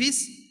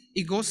selfish,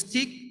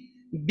 egoistic,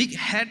 big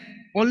head,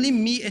 only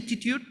me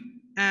attitude,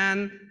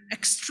 and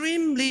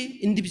extremely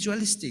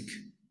individualistic.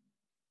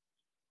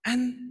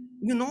 And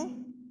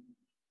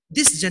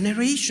this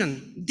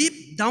generation,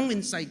 deep down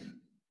inside,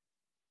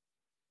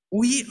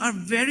 we are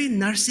very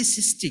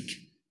narcissistic.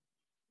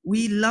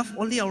 We love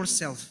only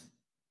ourselves,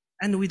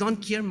 and we don't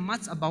care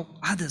much about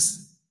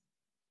others.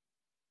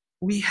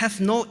 We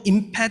have no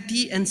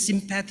empathy and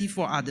sympathy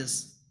for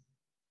others.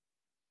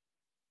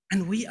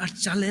 And we are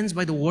challenged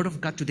by the word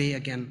of God today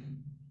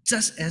again,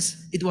 just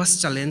as it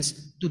was challenged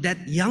to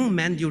that young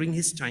man during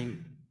his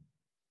time,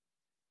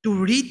 to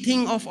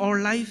rethink of our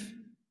life,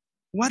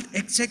 what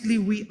exactly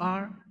we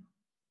are.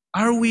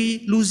 Are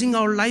we losing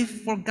our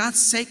life for God's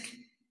sake?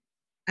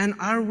 And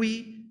are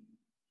we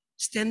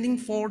standing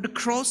for the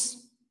cross?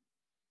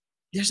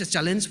 There's a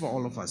challenge for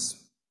all of us.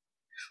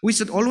 We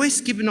should always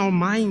keep in our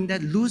mind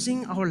that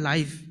losing our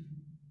life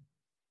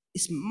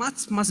is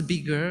much, much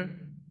bigger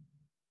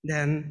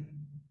than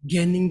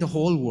gaining the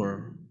whole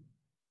world.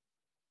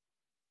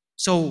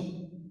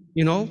 So,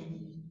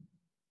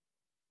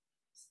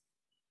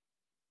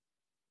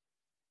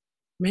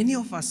 many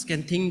of us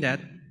can think that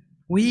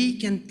we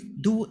can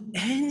do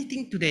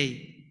anything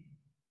today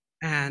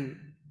and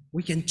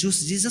we can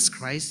choose Jesus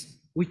Christ.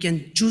 We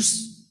can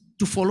choose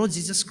to follow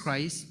Jesus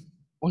Christ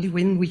only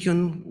when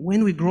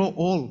we grow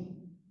old.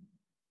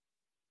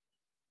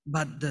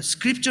 But the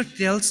scripture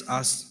tells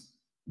us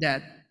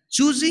that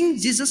choosing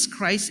Jesus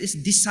Christ is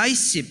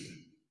decisive.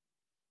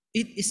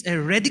 It is a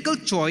radical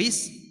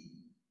choice,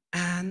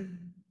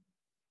 and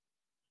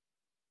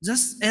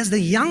just as the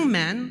young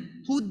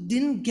man who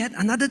didn't get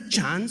another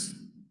chance,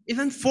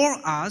 even for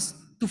us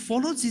to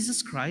follow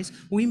Jesus Christ,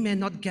 we may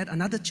not get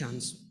another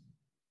chance.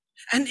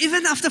 And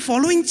even after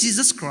following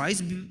Jesus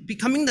Christ,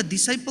 becoming the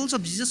disciples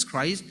of Jesus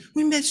Christ,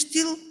 we may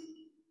still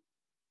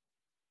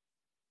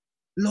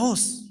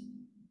lose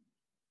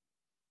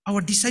our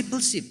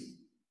discipleship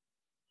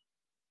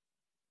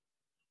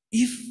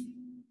if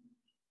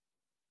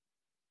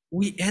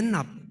we end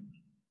up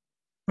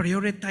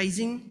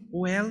prioritizing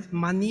wealth,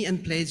 money,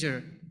 and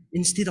pleasure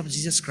instead of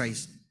Jesus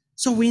Christ.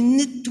 So we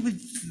need to be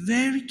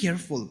very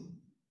careful.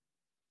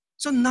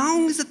 So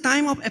now is the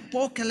time of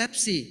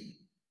apocalypse.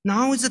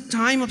 Now is the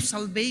time of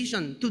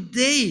salvation.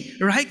 Today,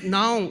 right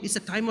now, is the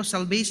time of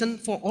salvation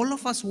for all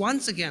of us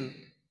once again.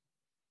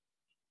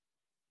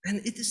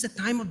 And it is the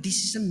time of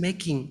decision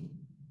making,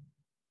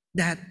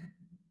 that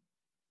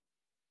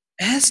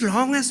as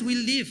long as we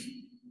live,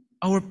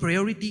 our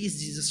priority is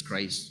Jesus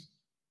Christ,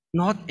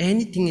 not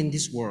anything in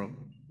this world.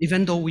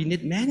 Even though we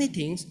need many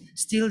things,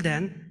 still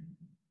then,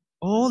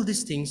 all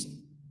these things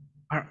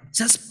are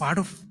just part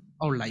of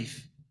our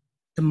life.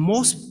 The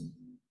most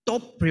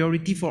top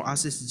priority for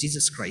us is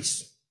Jesus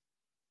Christ.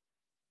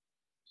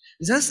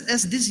 Just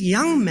as this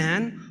young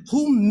man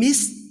who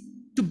missed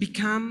to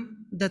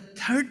become the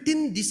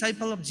 13th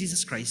disciple of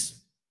Jesus Christ.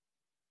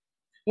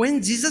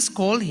 When Jesus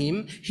called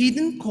him, he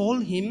didn't call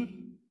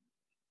him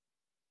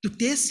to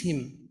test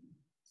him.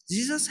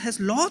 Jesus has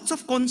lots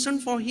of concern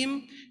for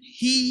him.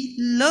 He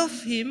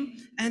loved him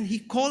and he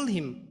called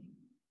him.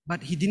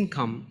 But he didn't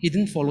come. He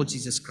didn't follow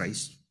Jesus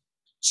Christ.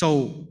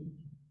 So,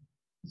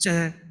 it's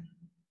a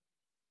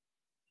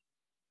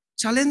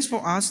challenge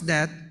for us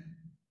that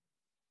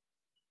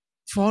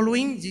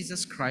following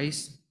Jesus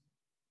Christ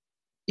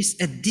is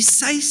a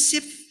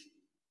decisive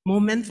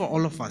moment for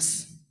all of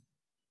us.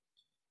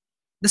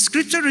 The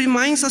scripture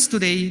reminds us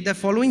today that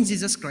following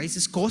Jesus Christ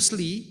is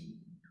costly.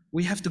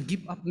 We have to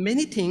give up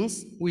many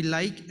things we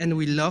like and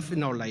we love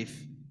in our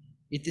life.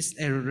 It is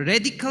a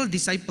radical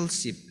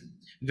discipleship,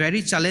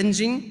 very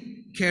challenging.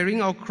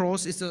 Carrying our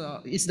cross is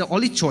the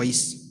only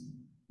choice,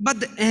 but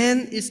the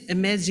end is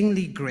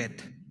amazingly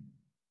great.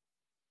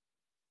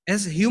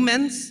 As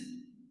humans,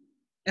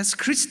 as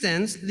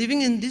Christians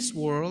living in this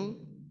world,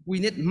 we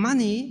need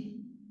money.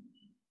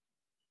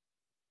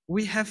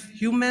 We have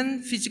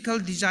human physical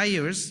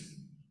desires,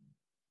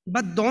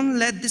 but don't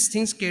let these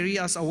things carry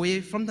us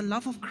away from the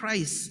love of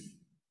Christ.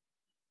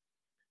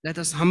 Let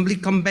us humbly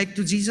come back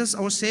to Jesus,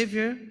 our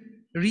Savior,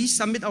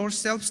 resubmit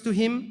ourselves to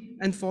Him,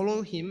 and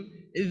follow Him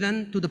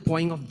even to the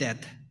point of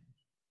death.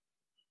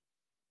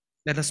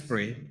 Let us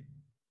pray.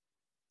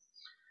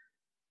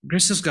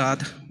 Gracious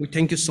God, we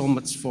thank you so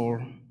much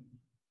for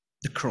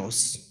the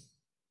cross.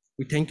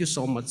 We thank you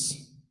so much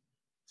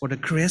for the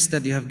grace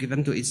that you have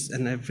given to each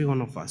and every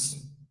one of us.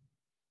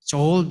 It's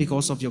all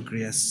because of your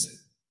grace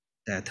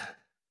that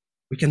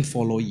we can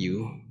follow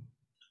you.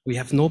 We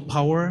have no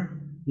power,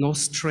 no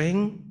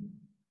strength,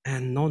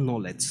 and no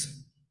knowledge,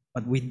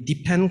 but we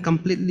depend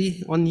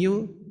completely on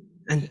you.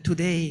 And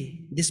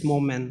today, this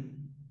moment,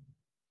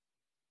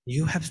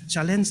 you have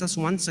challenged us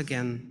once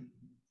again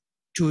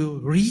to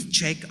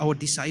recheck our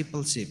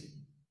discipleship,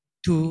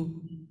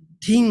 to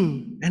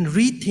think and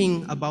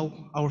rethink about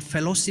our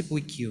fellowship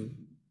with you.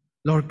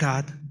 Lord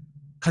God,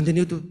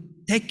 continue to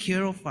take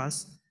care of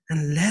us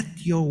and let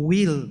your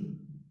will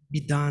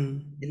be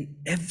done in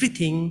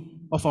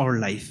everything of our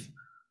life.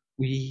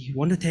 We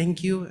want to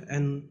thank you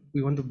and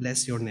we want to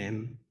bless your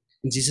name.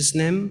 In Jesus'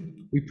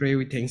 name, we pray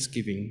with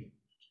thanksgiving.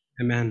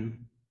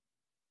 Amen.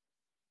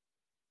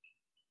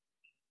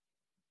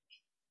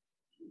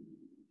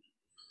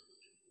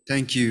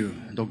 Thank you,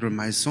 Dr.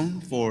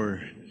 Maisong,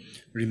 for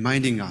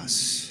reminding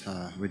us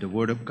with the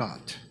Word of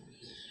God.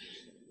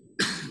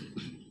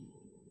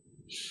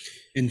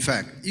 In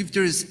fact, if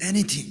there is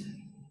anything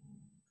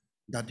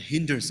that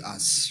hinders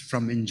us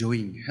from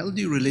enjoying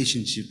healthy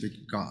relationship with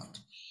God,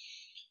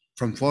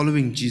 from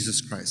following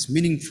Jesus Christ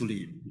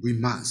meaningfully, we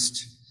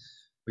must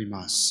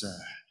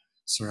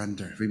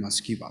surrender. We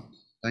must give up.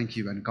 Thank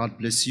you, and God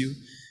bless you.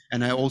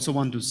 And I also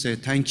want to say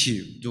thank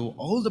you to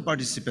all the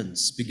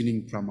participants,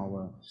 beginning from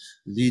our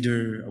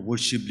leader,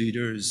 worship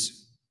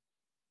leaders,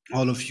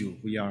 all of you.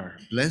 We are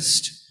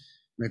blessed.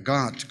 May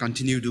God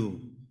continue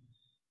to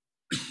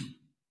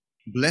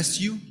bless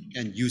you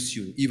and use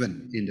you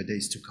even in the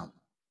days to come.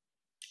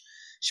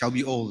 Shall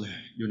we all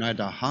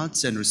unite our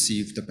hearts and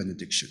receive the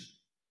benediction?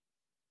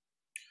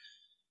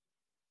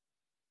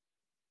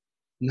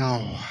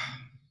 Now,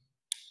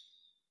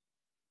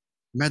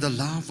 may the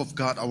love of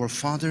God our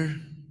Father,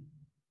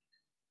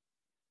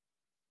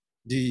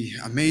 the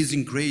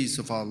amazing grace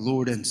of our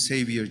Lord and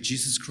Savior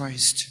Jesus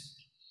Christ,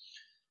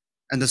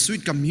 and the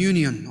sweet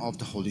communion of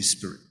the Holy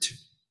Spirit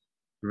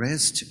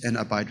rest and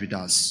abide with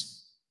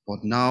us, both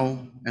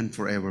now and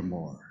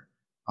forevermore.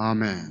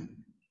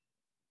 Amen.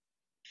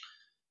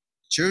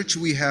 Church,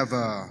 we have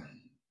a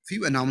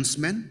few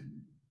announcements,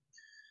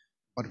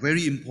 but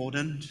very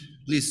important.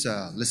 Please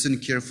listen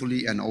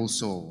carefully and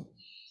also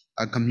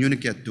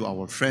communicate to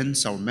our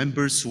friends, our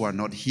members who are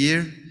not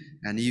here,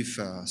 and if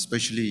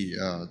especially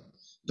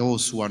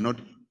those who are not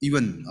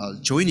even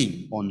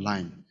joining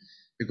online,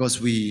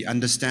 because we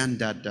understand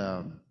that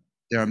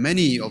there are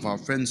many of our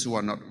friends who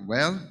are not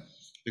well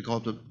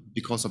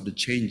because of the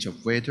change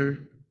of weather.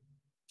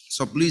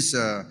 So please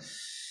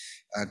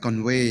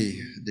convey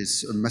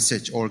this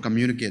message or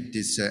communicate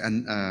this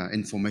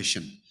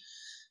information.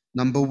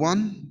 Number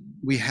one,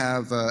 we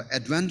have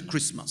Advent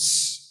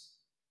Christmas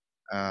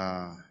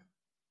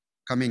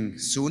coming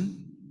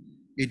soon.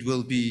 It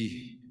will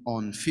be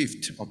on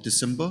 5th of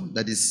December,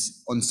 that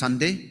is on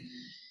Sunday.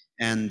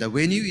 And the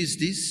venue is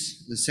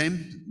the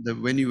same. The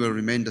venue will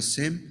remain the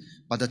same,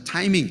 but the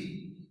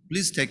timing,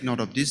 please take note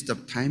of this. The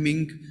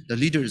timing, the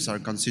leaders are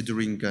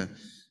considering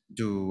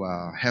to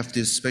have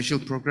this special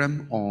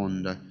program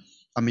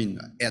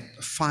at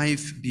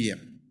 5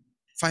 p.m.,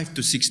 5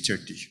 to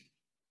 6:30.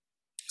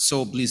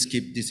 So please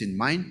keep this in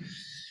mind.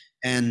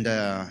 And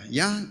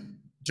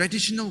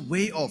traditional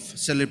way of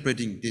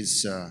celebrating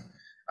this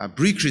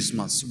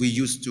pre-Christmas, we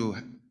used to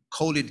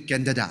call it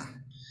Candada.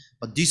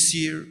 But this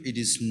year it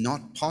is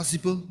not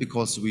possible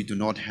because we do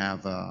not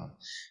have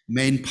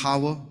main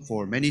power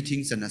for many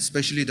things, and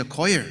especially the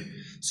choir.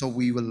 So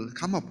we will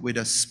come up with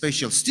a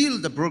special, still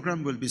the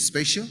program will be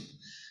special.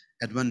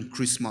 Advent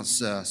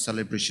Christmas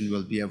celebration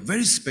will be a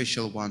very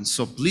special one.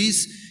 So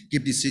please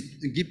keep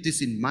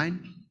this in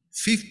mind.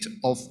 5th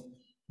of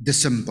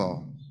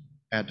December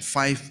at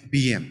 5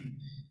 p.m.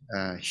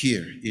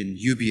 Here in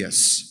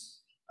UBS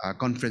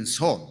Conference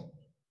Hall.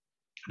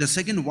 The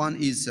second one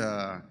is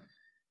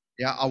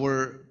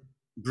our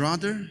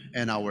brother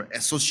and our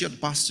associate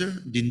pastor,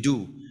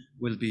 Dindu,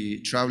 will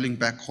be traveling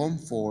back home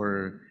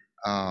for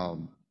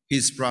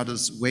his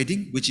brother's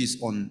wedding, which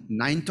is on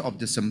 9th of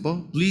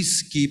December.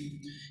 Please keep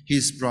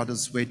his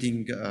brother's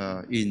wedding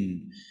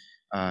in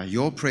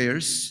your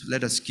prayers.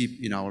 Let us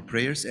keep in our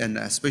prayers, and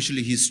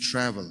especially his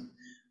travel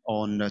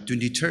on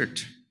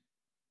 23rd.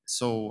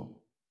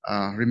 So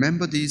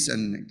remember this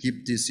and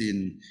keep this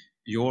in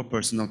your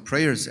personal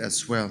prayers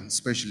as well,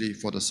 especially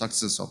for the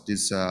success of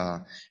this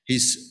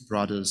his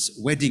brother's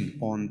wedding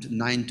on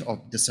 9th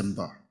of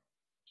December.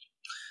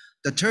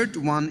 The third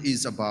one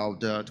is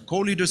about the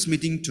co-leaders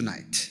meeting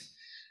tonight.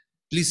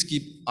 Please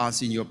keep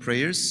us in your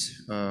prayers.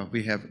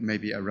 We have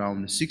maybe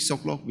around 6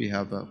 o'clock, we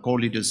have a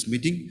co-leaders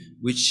meeting,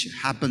 which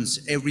happens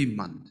every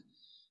month.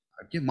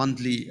 Okay,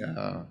 monthly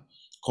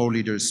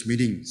co-leaders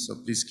meeting. So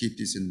please keep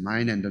this in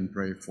mind and then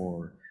pray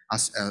for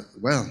us as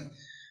well.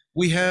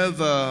 We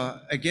have,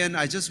 again,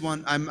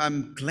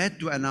 I'm glad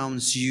to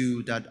announce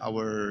you that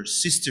our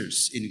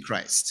sisters in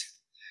Christ,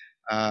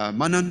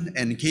 Manan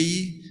and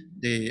Kei,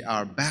 they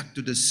are back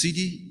to the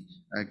city.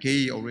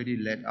 Kei already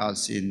led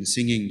us in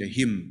singing the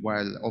hymn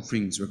while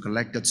offerings were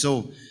collected.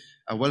 So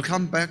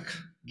welcome back,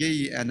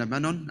 Kei and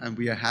Manon, and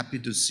we are happy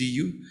to see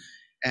you.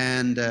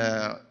 And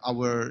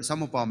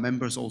some of our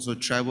members also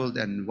traveled,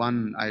 and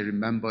one I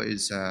remember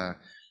is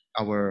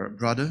our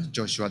brother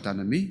Joshua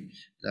Tanami,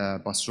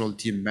 the pastoral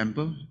team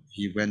member.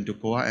 He went to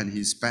Goa and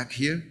he's back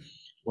here.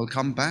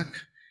 Welcome back.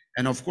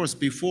 And of course,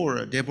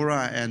 before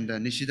Deborah and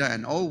Nishida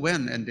and all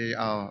went, and they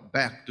are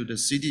back to the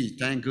city.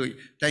 Thank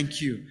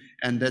you.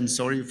 And then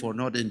sorry for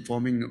not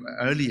informing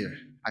earlier.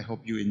 I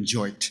hope you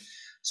enjoyed.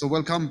 So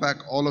welcome back,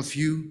 all of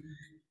you.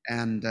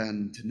 And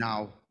then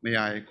now, may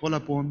I call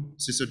upon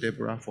Sister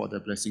Deborah for the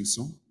blessing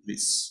song,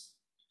 please.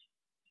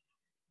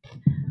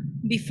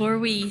 Before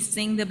we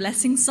sing the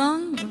blessing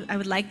song, I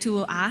would like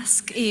to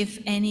ask if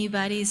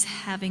anybody's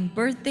having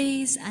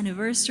birthdays,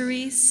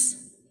 anniversaries.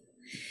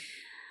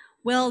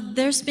 Well,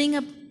 there's being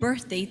a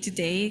birthday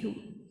today.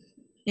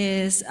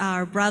 Is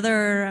our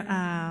brother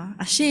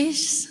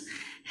Ashish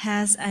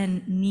has a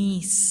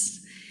niece.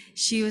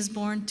 She was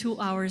born 2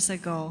 hours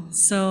ago.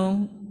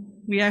 So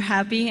we are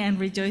happy and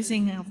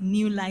rejoicing of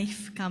new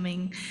life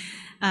coming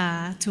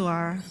to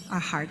our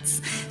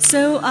hearts.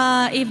 So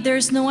if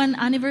there's no one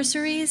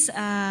anniversaries,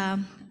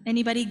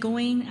 anybody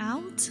going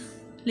out,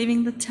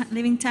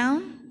 leaving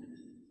town?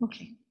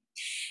 Okay,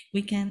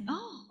 we can.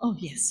 Oh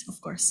yes,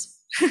 of course.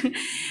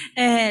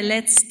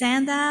 Let's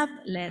stand up.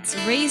 Let's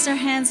raise our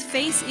hands,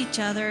 face each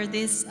other.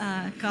 This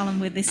column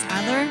with this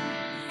other,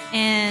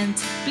 and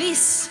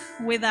please,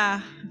 with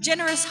a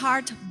generous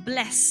heart,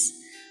 bless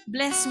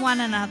one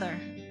another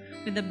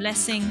with the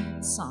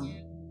blessing song.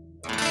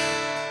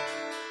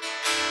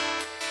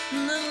 The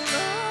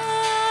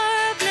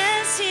Lord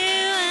bless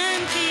you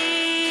and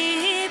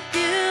keep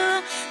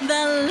you.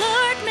 The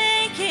Lord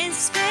make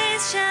his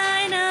face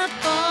shine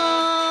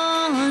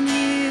upon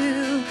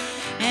you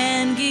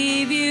and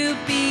give you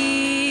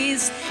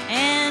peace,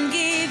 and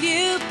give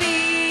you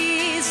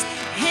peace,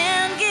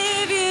 and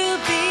give you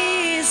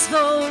peace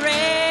forever.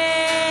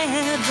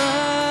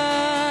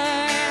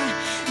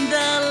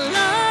 The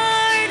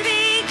Lord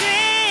be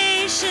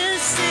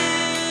gracious to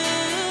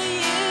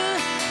you.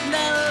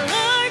 The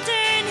Lord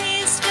turn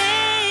his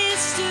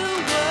face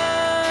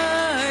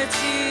towards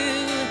you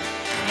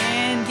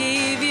and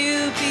give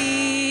you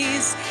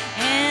peace,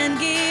 and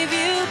give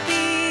you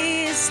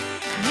peace,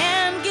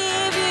 and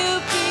give you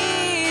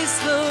peace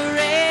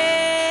forever.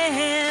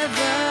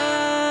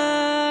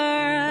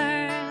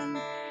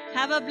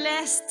 Have a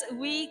blessed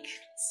week.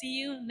 See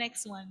you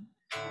next one.